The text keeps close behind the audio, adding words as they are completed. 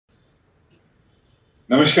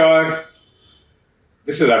Namaskar.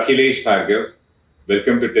 This is Akhilesh Bhargav.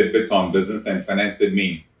 Welcome to Tit-Bits on Business and Finance with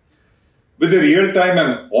me. With the real-time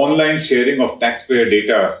and online sharing of taxpayer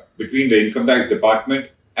data between the Income Tax Department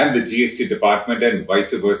and the GST Department and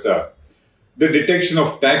vice versa, the detection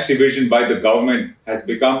of tax evasion by the government has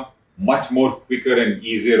become much more quicker and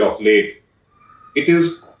easier of late. It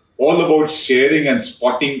is all about sharing and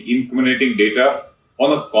spotting incriminating data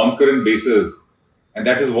on a concurrent basis, and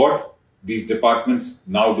that is what these departments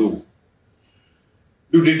now do.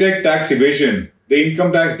 To detect tax evasion, the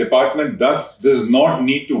Income Tax Department thus does not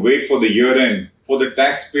need to wait for the year end for the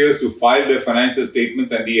taxpayers to file their financial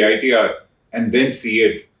statements and the ITR and then see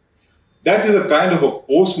it. That is a kind of a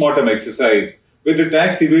post-mortem exercise where the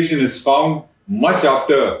tax evasion is found much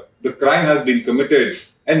after the crime has been committed,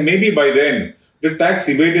 and maybe by then the tax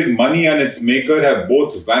evaded money and its maker have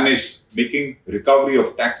both vanished, making recovery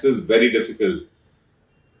of taxes very difficult.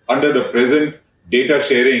 Under the present data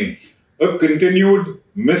sharing, a continued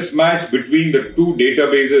mismatch between the two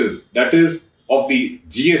databases, that is, of the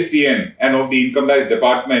GSTN and of the Income Tax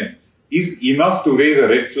Department, is enough to raise a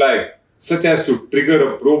red flag, such as to trigger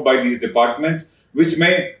a probe by these departments, which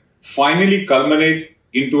may finally culminate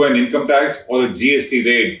into an income tax or a GST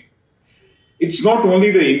raid. It's not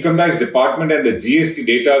only the Income Tax Department and the GST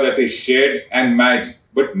data that is shared and matched,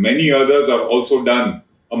 but many others are also done.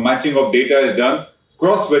 A matching of data is done.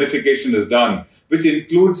 Cross-verification is done, which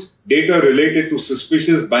includes data related to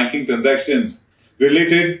suspicious banking transactions,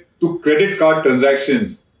 related to credit card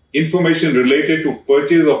transactions, information related to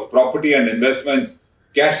purchase of property and investments,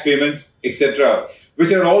 cash payments, etc.,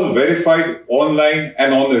 which are all verified online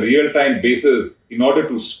and on a real-time basis in order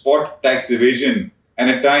to spot tax evasion and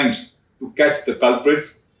at times to catch the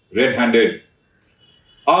culprits red-handed.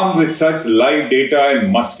 Armed with such live data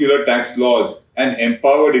and muscular tax laws, an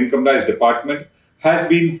empowered Income Tax Department has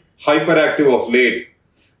been hyperactive of late.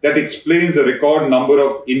 That explains the record number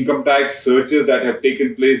of income tax searches that have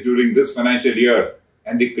taken place during this financial year,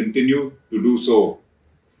 and they continue to do so.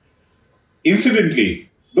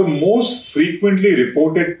 Incidentally, the most frequently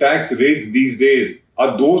reported tax raids these days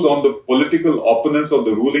are those on the political opponents of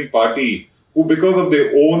the ruling party who, because of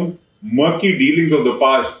their own murky dealings of the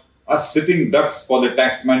past, are sitting ducks for the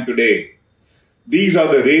taxman today. These are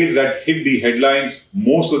the raids that hit the headlines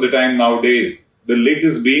most of the time nowadays. The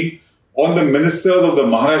latest being on the ministers of the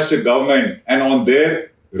Maharashtra government and on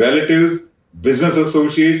their relatives, business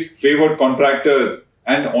associates, favored contractors,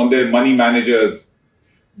 and on their money managers.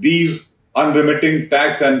 These unremitting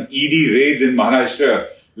tax and ED raids in Maharashtra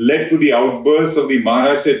led to the outburst of the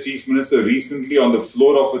Maharashtra Chief Minister recently on the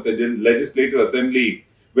floor of its legislative assembly,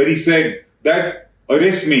 where he said that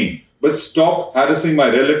arrest me, but stop harassing my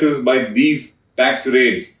relatives by these tax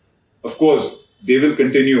raids. Of course, they will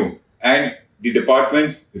continue, and the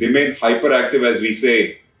departments remain hyperactive, as we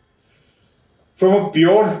say. From a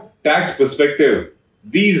pure tax perspective,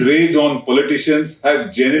 these raids on politicians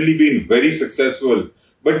have generally been very successful,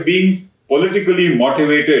 but being politically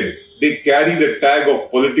motivated, they carry the tag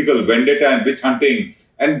of political vendetta and witch hunting,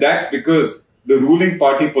 and that's because the ruling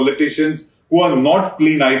party politicians who are not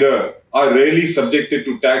clean either are rarely subjected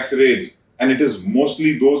to tax raids, and it is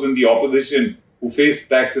mostly those in the opposition who face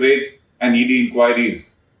tax raids and ED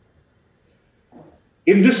inquiries.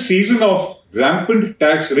 In this season of rampant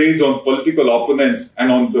tax raids on political opponents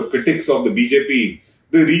and on the critics of the BJP,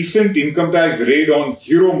 the recent income tax raid on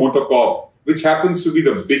Hero MotoCorp, which happens to be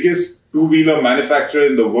the biggest two-wheeler manufacturer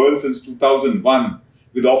in the world since 2001,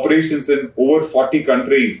 with operations in over 40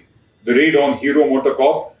 countries, the raid on Hero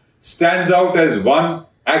MotoCorp stands out as one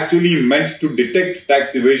actually meant to detect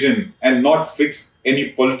tax evasion and not fix any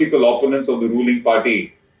political opponents of the ruling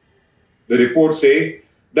party. The reports say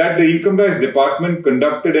that the Income Tax Department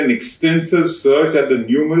conducted an extensive search at the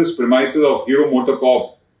numerous premises of Hero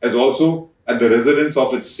MotoCorp, as also at the residence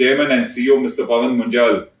of its chairman and CEO, Mr. Pawan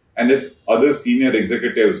Munjal, and its other senior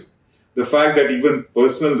executives. The fact that even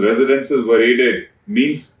personal residences were raided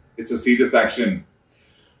means it's a serious action.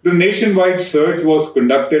 The nationwide search was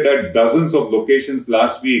conducted at dozens of locations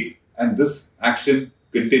last week, and this action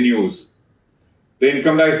continues. The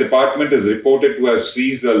Income Tax Department is reported to have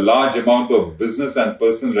seized a large amount of business and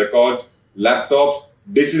personal records, laptops,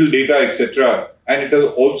 digital data, etc. And it has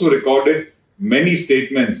also recorded many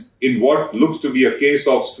statements in what looks to be a case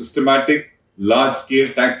of systematic,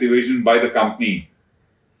 large-scale tax evasion by the company.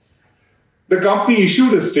 The company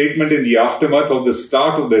issued a statement in the aftermath of the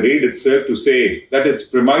start of the raid itself to say that its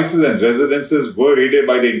premises and residences were raided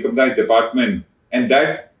by the Income Tax Department and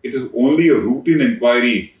that it is only a routine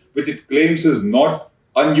inquiry, which it claims is not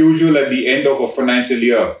unusual at the end of a financial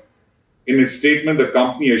year. In its statement, the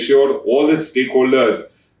company assured all its stakeholders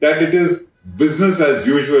that it is business as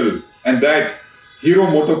usual, and that Hero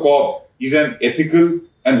MotoCorp is an ethical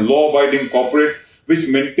and law-abiding corporate which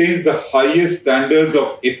maintains the highest standards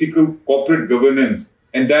of ethical corporate governance,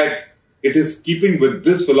 and that it is keeping with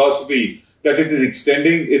this philosophy that it is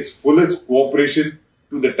extending its fullest cooperation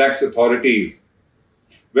to the tax authorities.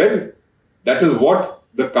 Well, that is what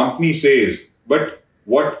the company says, but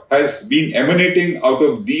what has been emanating out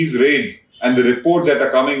of these raids and the reports that are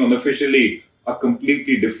coming unofficially are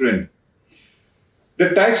completely different. The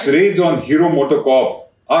tax raids on Hero MotoCorp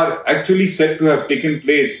are actually said to have taken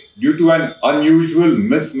place due to an unusual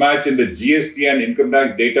mismatch in the GST and income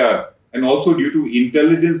tax data, and also due to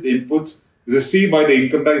intelligence inputs received by the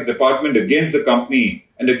income tax department against the company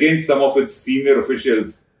and against some of its senior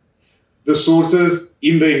officials. The sources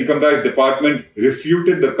in the income tax department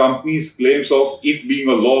refuted the company's claims of it being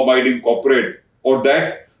a law-abiding corporate, or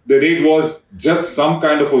that the raid was just some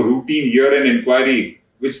kind of a routine year-end inquiry,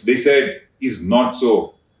 which they said is not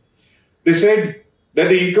so. They said that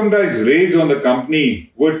the income tax raids on the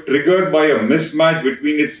company were triggered by a mismatch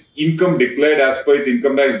between its income declared as per its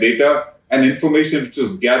income tax data and information which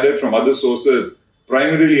was gathered from other sources,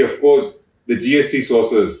 primarily, of course, the GST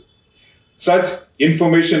sources. Such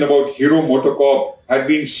information about Hero MotoCorp had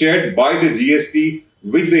been shared by the GST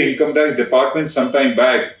with the income tax department some time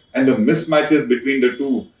back, and the mismatches between the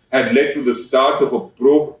two had led to the start of a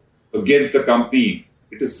probe against the company.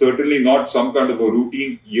 It is certainly not some kind of a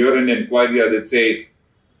routine year-end inquiry, as it says.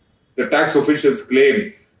 The tax officials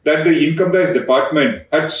claim that the income tax department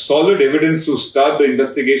had solid evidence to start the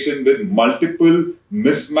investigation, with multiple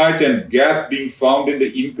mismatch and gaps being found in the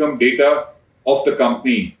income data of the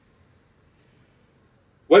company.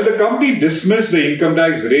 While the company dismissed the income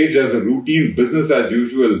tax raids as a routine business as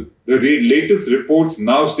usual, the latest reports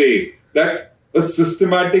now say that a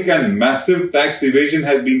systematic and massive tax evasion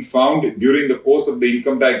has been found during the course of the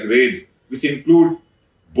income tax raids, which include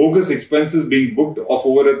bogus expenses being booked of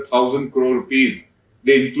over 1,000 crore rupees.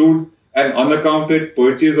 They include an unaccounted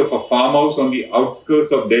purchase of a farmhouse on the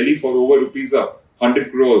outskirts of Delhi for over rupees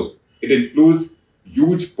 100 crores. It includes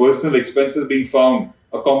huge personal expenses being found,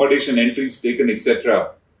 accommodation entries taken,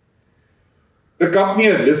 etc. The company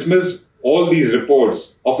has dismissed all these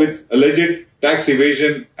reports of its alleged tax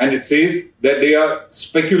evasion, and it says that they are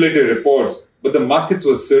speculative reports, but the markets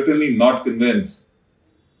were certainly not convinced.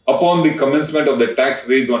 Upon the commencement of the tax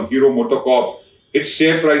raids on Hero MotoCorp, its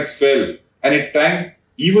share price fell, and it tanked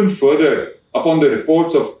even further upon the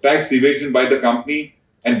reports of tax evasion by the company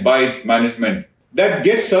and by its management. That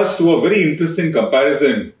gets us to a very interesting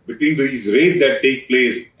comparison between these raids that take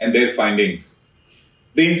place and their findings.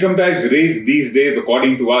 The income tax raids these days,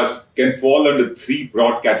 according to us, can fall under three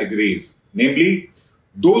broad categories. Namely,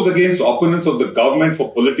 those against opponents of the government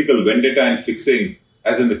for political vendetta and fixing,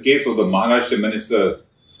 as in the case of the Maharashtra ministers.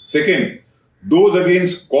 Second, those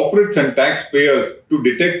against corporates and taxpayers to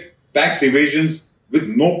detect tax evasions with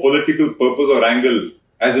no political purpose or angle,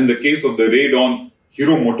 as in the case of the raid on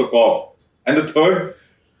Hero MotoCorp. And the third,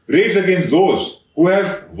 raids against those who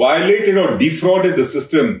have violated or defrauded the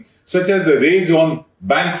system, such as the raids on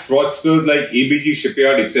bank fraudsters like ABG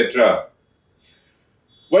Shipyard, etc.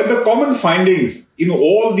 While the common findings in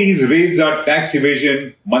all these raids are tax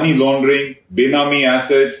evasion, money laundering, benami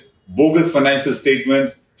assets, bogus financial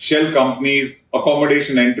statements, shell companies,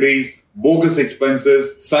 accommodation entries, bogus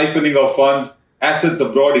expenses, siphoning of funds, assets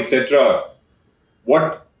abroad, etc.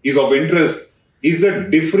 What is of interest is the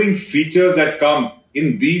differing features that come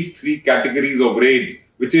in these three categories of raids,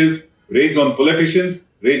 which is raids on politicians,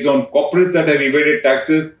 raids on corporates that have evaded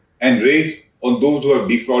taxes, and raids on those who have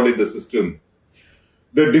defrauded the system.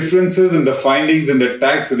 The differences in the findings in the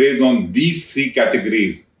tax raids on these three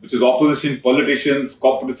categories, which is opposition politicians,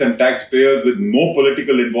 corporates and taxpayers with no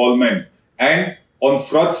political involvement, and on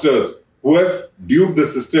fraudsters who have duped the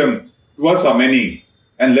system, to us are many,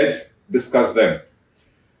 and let's discuss them.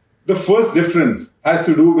 The first difference has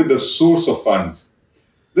to do with the source of funds.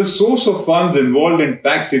 The source of funds involved in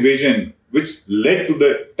tax evasion, which led to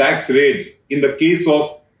the tax raids in the case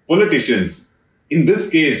of politicians. In this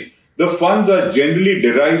case, the funds are generally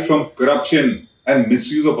derived from corruption and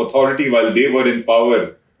misuse of authority while they were in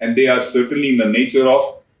power, and they are certainly in the nature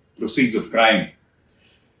of proceeds of crime.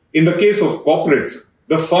 In the case of corporates,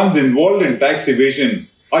 the funds involved in tax evasion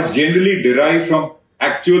are generally derived from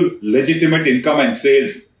actual legitimate income and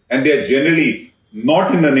sales, and they are generally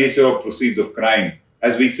not in the nature of proceeds of crime,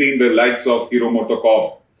 as we see in the likes of Hero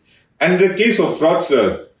MotoCorp. And in the case of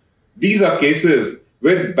fraudsters, these are cases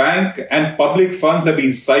where bank and public funds have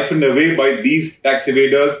been siphoned away by these tax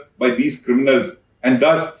evaders, by these criminals, and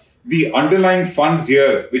thus the underlying funds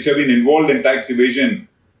here which have been involved in tax evasion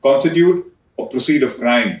constitute a proceed of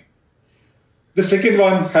crime. The second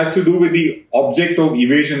one has to do with the object of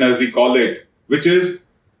evasion, as we call it, which is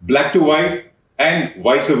black to white and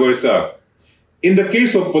vice versa. In the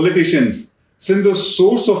case of politicians, since the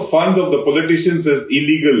source of funds of the politicians is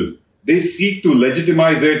illegal, they seek to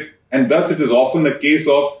legitimize it, and thus it is often a case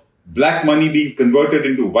of black money being converted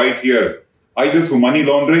into white here, either through money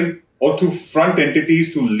laundering or through front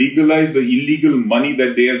entities to legalize the illegal money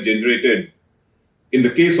that they have generated. In the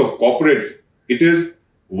case of corporates, it is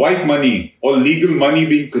white money or legal money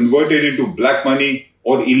being converted into black money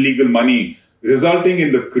or illegal money, resulting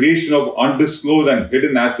in the creation of undisclosed and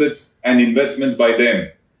hidden assets and investments by them.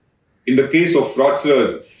 In the case of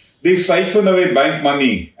fraudsters, they siphon away bank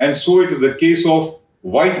money, and so it is a case of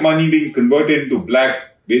white money being converted into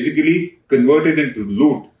black, basically converted into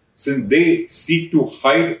loot, since they seek to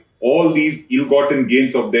hide all these ill-gotten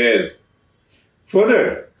gains of theirs.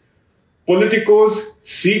 Further, politicos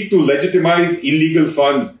seek to legitimize illegal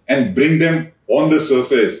funds and bring them on the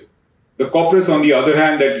surface. The corporates, on the other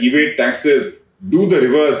hand, that evade taxes do the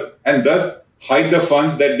reverse and thus hide the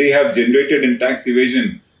funds that they have generated in tax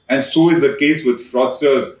evasion. And so is the case with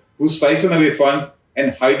fraudsters who siphon away funds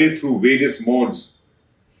and hide it through various modes.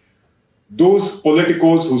 Those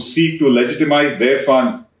politicos who seek to legitimize their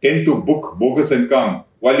funds tend to book bogus income,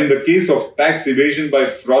 while in the case of tax evasion by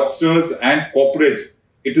fraudsters and corporates,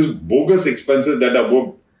 it is bogus expenses that are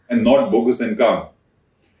booked and not bogus income.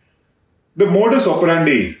 The modus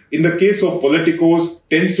operandi in the case of politicos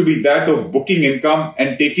tends to be that of booking income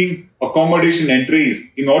and taking accommodation entries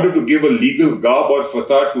in order to give a legal garb or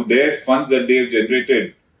facade to their funds that they have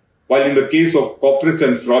generated, while in the case of corporates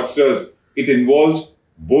and fraudsters, it involves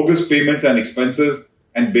bogus payments and expenses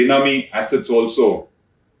and benami assets also.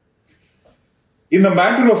 In the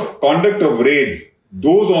matter of conduct of raids,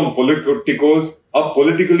 those on politicos are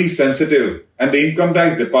politically sensitive, and the Income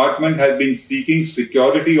Tax Department has been seeking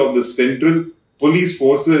security of the central police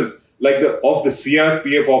forces like of the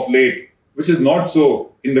CRPF of late, which is not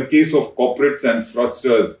so in the case of corporates and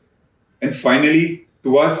fraudsters. And finally,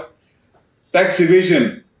 to us, tax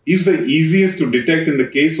evasion is the easiest to detect in the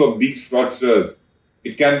case of these fraudsters.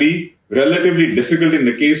 It can be relatively difficult in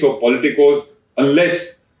the case of politicos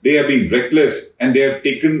unless they have been reckless and they have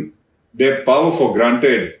taken their power for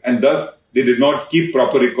granted, and thus they did not keep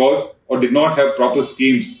proper records or did not have proper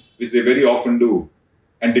schemes, which they very often do.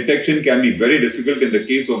 And detection can be very difficult in the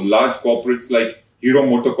case of large corporates like Hero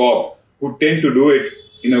MotoCorp, who tend to do it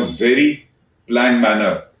in a very planned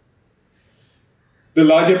manner. The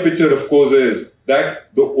larger picture, of course, is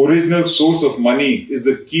that the original source of money is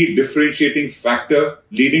the key differentiating factor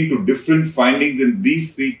leading to different findings in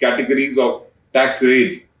these three categories of tax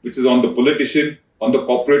raids, which is on the politician, on the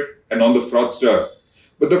corporate, and on the fraudster.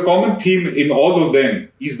 But the common theme in all of them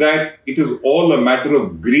is that it is all a matter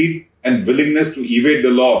of greed and willingness to evade the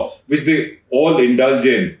law, which they all indulge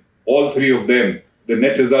in, all three of them. The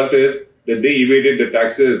net result is that they evaded the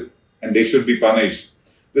taxes and they should be punished.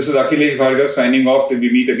 This is Akhilesh Bhargav signing off till we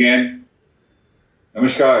meet again.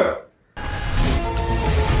 Namaskar.